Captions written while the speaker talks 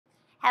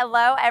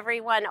Hello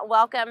everyone,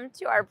 welcome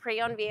to our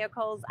pre-owned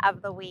vehicles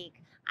of the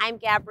week. I'm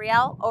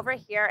Gabrielle over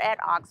here at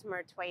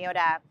Oxmoor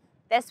Toyota.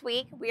 This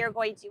week we are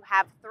going to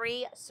have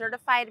 3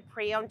 certified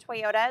pre-owned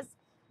Toyotas.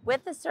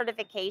 With the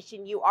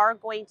certification, you are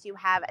going to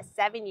have a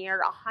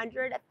 7-year,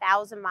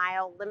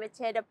 100,000-mile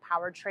limited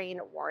powertrain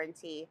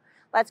warranty.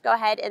 Let's go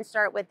ahead and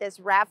start with this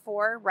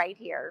RAV4 right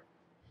here.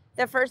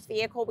 The first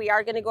vehicle we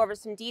are going to go over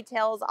some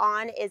details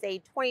on is a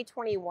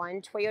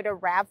 2021 Toyota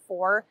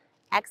RAV4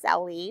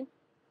 XLE.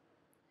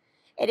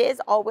 It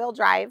is all-wheel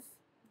drive.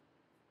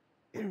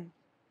 You're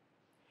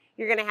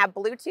going to have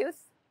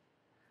Bluetooth,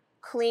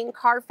 clean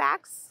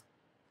Carfax,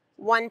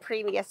 1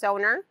 previous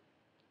owner,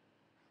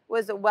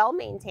 was well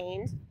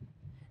maintained.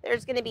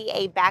 There's going to be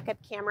a backup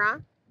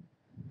camera.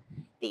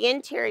 The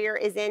interior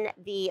is in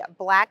the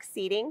black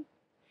seating.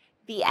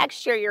 The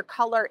exterior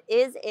color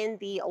is in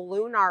the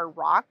Lunar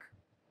Rock.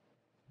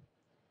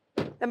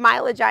 The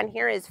mileage on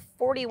here is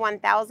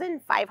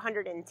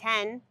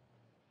 41,510.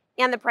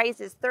 And the price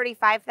is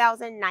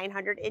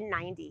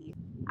 $35,990.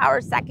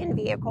 Our second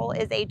vehicle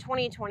is a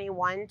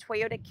 2021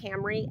 Toyota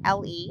Camry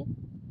LE.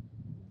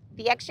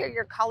 The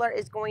exterior color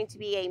is going to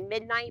be a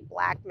midnight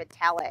black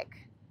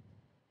metallic.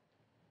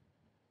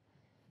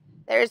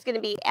 There's going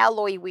to be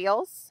alloy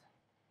wheels.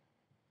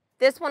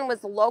 This one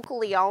was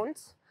locally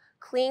owned,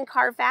 clean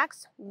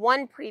Carfax,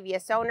 1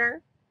 previous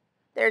owner.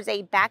 There's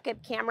a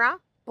backup camera,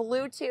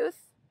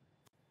 Bluetooth.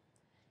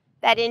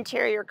 That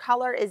interior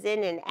color is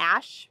in an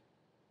ash.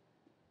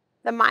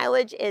 The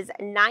mileage is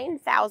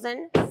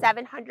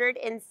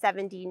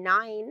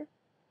 9,779.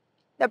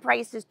 The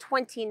price is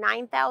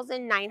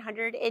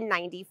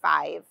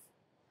 $29,995.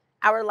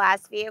 Our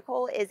last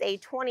vehicle is a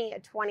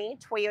 2020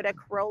 Toyota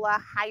Corolla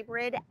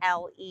Hybrid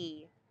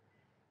LE.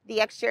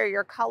 The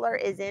exterior color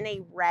is in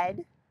a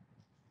red.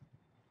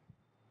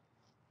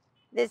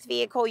 This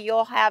vehicle,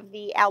 you'll have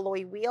the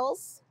alloy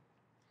wheels.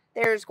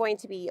 There's going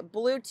to be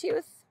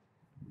Bluetooth.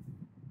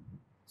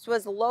 This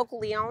was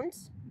locally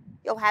owned.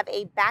 You'll have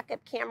a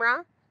backup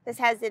camera. This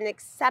has an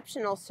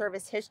exceptional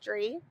service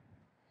history.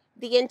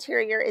 The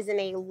interior is in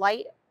a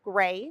light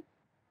gray.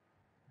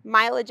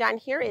 Mileage on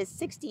here is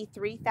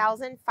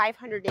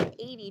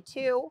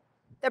 63,582.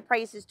 The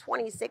price is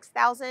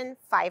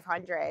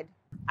 $26,500.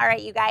 All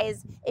right, you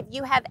guys, if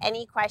you have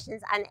any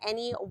questions on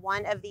any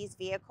one of these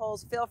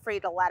vehicles, feel free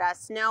to let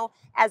us know.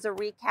 As a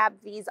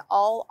recap, these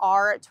all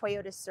are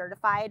Toyota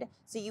certified.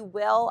 So you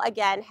will,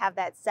 again, have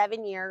that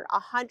 7-year,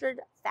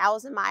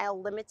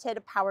 100,000-mile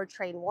limited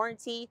powertrain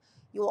warranty.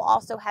 You will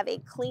also have a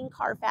clean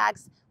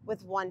Carfax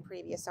with 1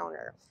 previous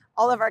owner.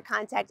 All of our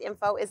contact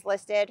info is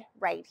listed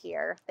right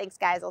here. Thanks,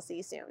 guys. I'll see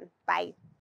you soon. Bye.